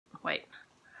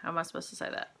am I supposed to say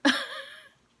that?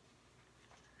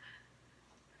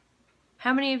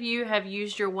 How many of you have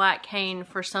used your white cane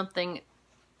for something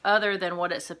other than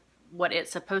what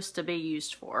it's supposed to be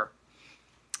used for?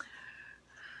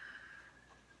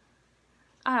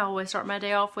 I always start my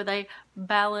day off with a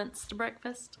balanced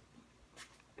breakfast.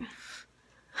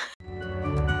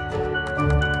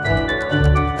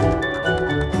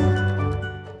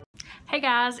 Hey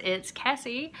guys, it's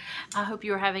Cassie. I hope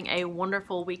you are having a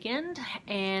wonderful weekend,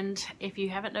 and if you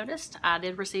haven't noticed, I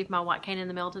did receive my white cane in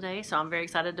the mail today, so I'm very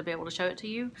excited to be able to show it to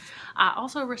you. I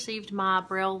also received my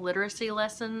Braille literacy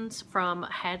lessons from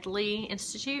Hadley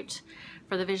Institute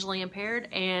for the visually impaired,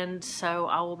 and so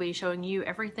I will be showing you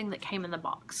everything that came in the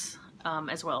box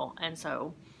as well. And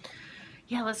so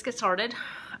yeah, let's get started.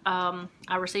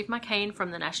 I received my cane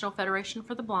from the National Federation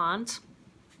for the Blind,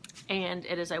 and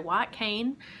it is a white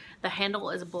cane. The handle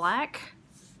is black,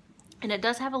 and it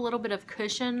does have a little bit of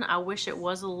cushion. I wish it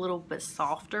was a little bit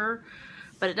softer,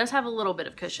 but it does have a little bit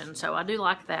of cushion, so I do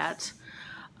like that.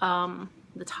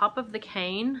 The top of the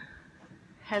cane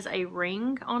has a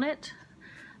ring on it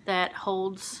that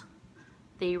holds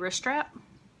the wrist strap,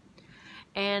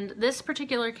 and this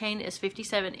particular cane is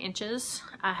 57 inches.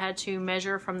 I had to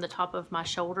measure from the top of my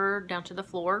shoulder down to the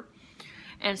floor.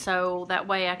 And so that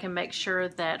way I can make sure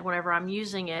that whenever I'm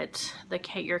using it,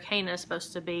 your cane is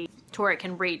supposed to be to where it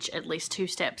can reach at least 2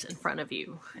 steps in front of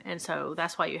you. And so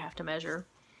that's why you have to measure.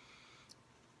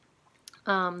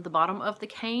 The bottom of the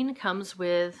cane comes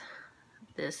with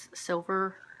this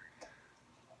silver,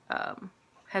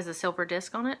 has a silver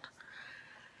disc on it.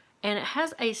 And it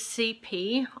has a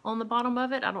CP on the bottom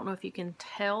of it. I don't know if you can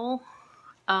tell.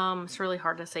 It's really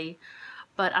hard to see.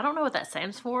 But I don't know what that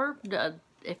stands for.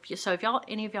 If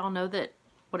any of y'all know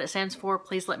what it stands for,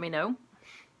 please let me know.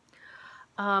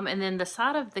 And then the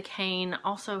side of the cane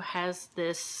also has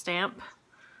this stamp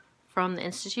from the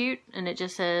Institute, and it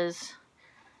just says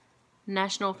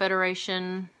National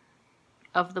Federation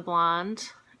of the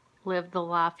Blind, live the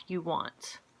life you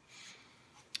want.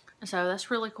 So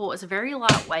that's really cool. It's very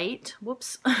lightweight.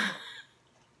 Whoops.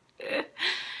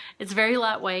 It's very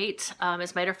lightweight.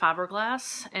 It's made of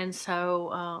fiberglass, and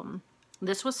so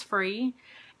this was free,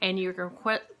 and you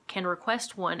can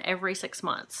request one every 6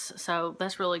 months. So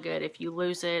that's really good if you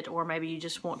lose it, or maybe you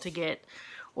just want to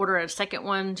order a second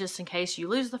one just in case you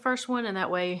lose the first one, and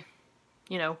that way,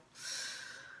 you know,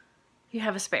 you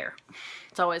have a spare.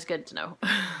 It's always good to know.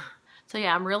 So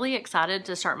yeah, I'm really excited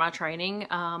to start my training.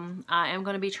 I am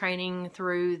going to be training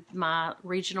through my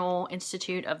Regional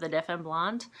Institute of the Deaf and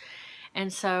Blind,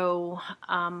 and so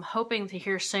I'm hoping to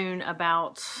hear soon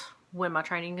about when my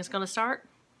training is going to start.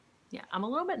 Yeah, I'm a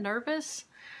little bit nervous,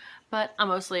 but I'm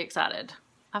mostly excited.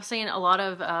 I've seen a lot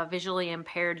of visually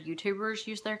impaired YouTubers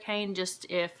use their cane just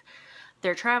if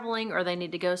they're traveling or they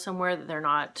need to go somewhere that they're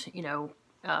not, you know,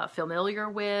 familiar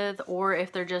with, or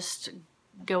if they're just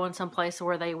going someplace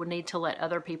where they would need to let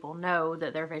other people know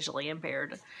that they're visually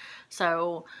impaired.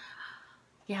 So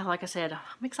yeah, like I said,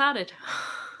 I'm excited.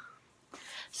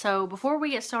 So before we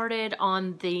get started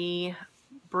on the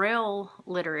Braille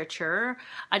literature,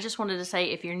 I just wanted to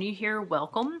say, if you're new here,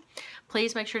 welcome.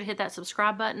 Please make sure to hit that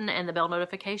subscribe button and the bell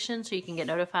notification so you can get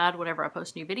notified whenever I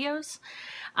post new videos.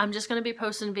 I'm just going to be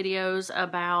posting videos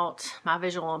about my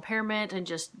visual impairment and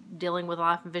just dealing with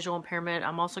life and visual impairment.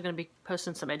 I'm also going to be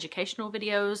posting some educational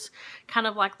videos, kind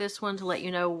of like this one, to let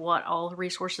you know what all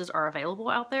resources are available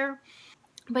out there.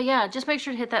 But yeah, just make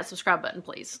sure to hit that subscribe button,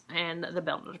 please, and the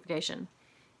bell notification.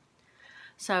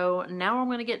 So now I'm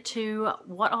going to get to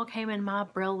what all came in my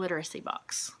Braille literacy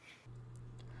box.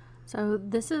 So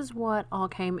this is what all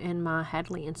came in my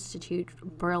Hadley Institute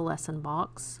Braille lesson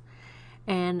box.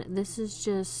 And this is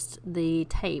just the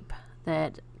tape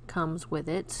that comes with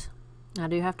it. I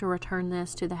do have to return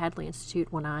this to the Hadley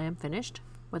Institute when I am finished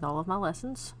with all of my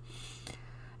lessons.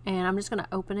 And I'm just going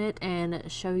to open it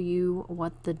and show you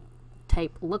what the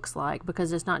tape looks like,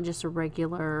 because it's not just a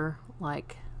regular,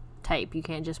 like, tape. You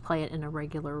can't just play it in a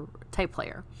regular tape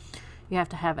player. You have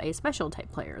to have a special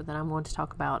tape player that I'm going to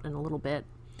talk about in a little bit.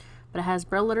 But it has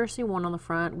Braille Literacy 1 on the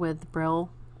front with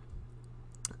Braille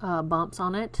bumps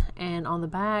on it, and on the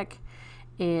back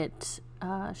it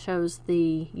shows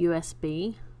the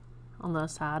USB on the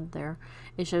side there.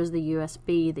 It shows the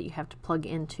USB that you have to plug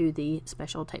into the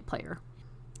special tape player.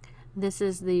 This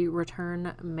is the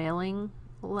return mailing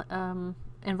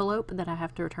envelope that I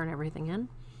have to return everything in.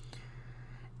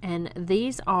 And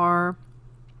these are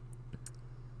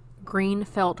green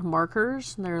felt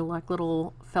markers. They're like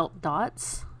little felt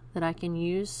dots that I can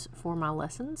use for my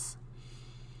lessons.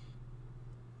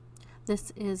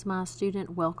 This is my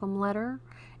student welcome letter.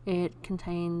 It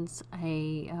contains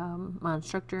my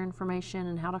instructor information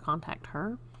and how to contact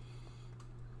her.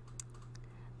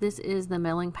 This is the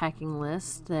mailing packing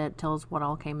list that tells what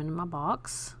all came in my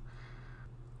box.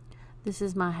 This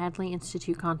is my Hadley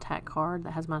Institute contact card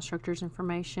that has my instructor's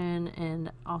information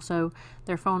and also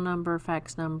their phone number,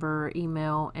 fax number,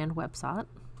 email, and website.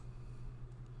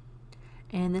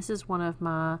 And this is one of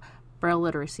my Braille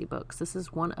literacy books. This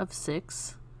is one of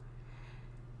 6.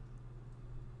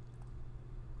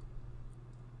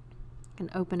 You can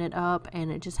open it up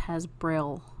and it just has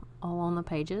Braille all on the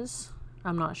pages.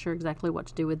 I'm not sure exactly what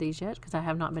to do with these yet because I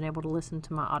have not been able to listen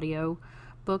to my audio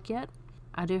book yet.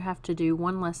 I do have to do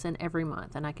one lesson every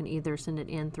month, and I can either send it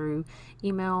in through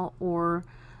email or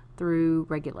through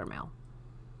regular mail.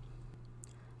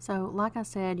 So like I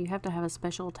said, you have to have a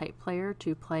special tape player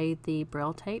to play the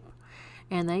Braille tape,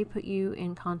 and they put you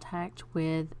in contact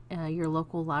with your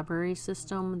local library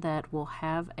system that will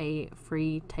have a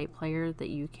free tape player that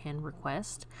you can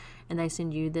request, and they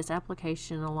send you this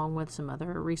application along with some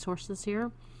other resources here.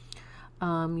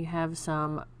 You have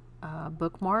some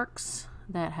bookmarks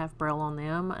that have Braille on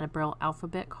them, and a Braille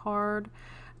alphabet card,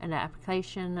 an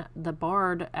application, the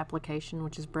Bard application,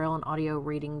 which is Braille and audio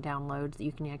reading downloads that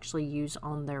you can actually use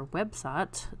on their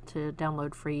website to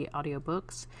download free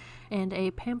audiobooks, and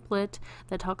a pamphlet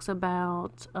that talks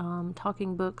about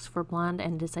talking books for blind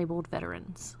and disabled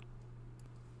veterans.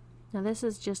 Now this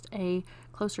is just a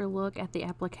closer look at the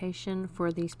application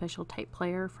for the special tape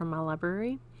player from my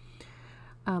library.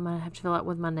 I have to fill out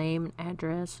with my name and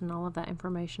address and all of that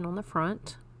information on the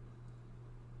front.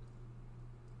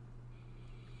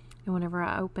 And whenever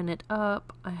I open it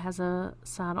up, it has a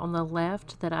side on the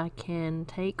left that I can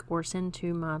take or send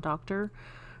to my doctor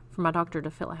for my doctor to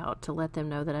fill out to let them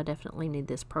know that I definitely need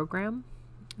this program.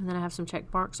 And then I have some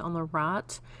check marks on the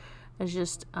right as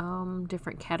just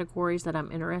different categories that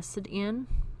I'm interested in.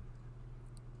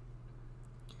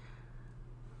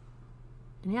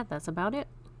 And yeah, that's about it.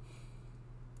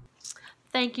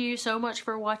 Thank you so much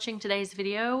for watching today's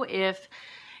video. If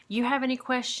you have any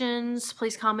questions,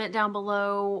 please comment down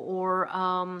below or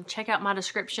check out my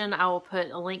description. I will put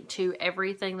a link to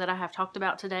everything that I have talked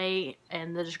about today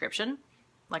in the description,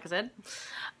 like I said.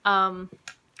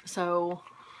 So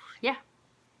yeah,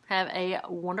 have a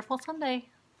wonderful Sunday.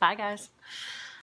 Bye guys.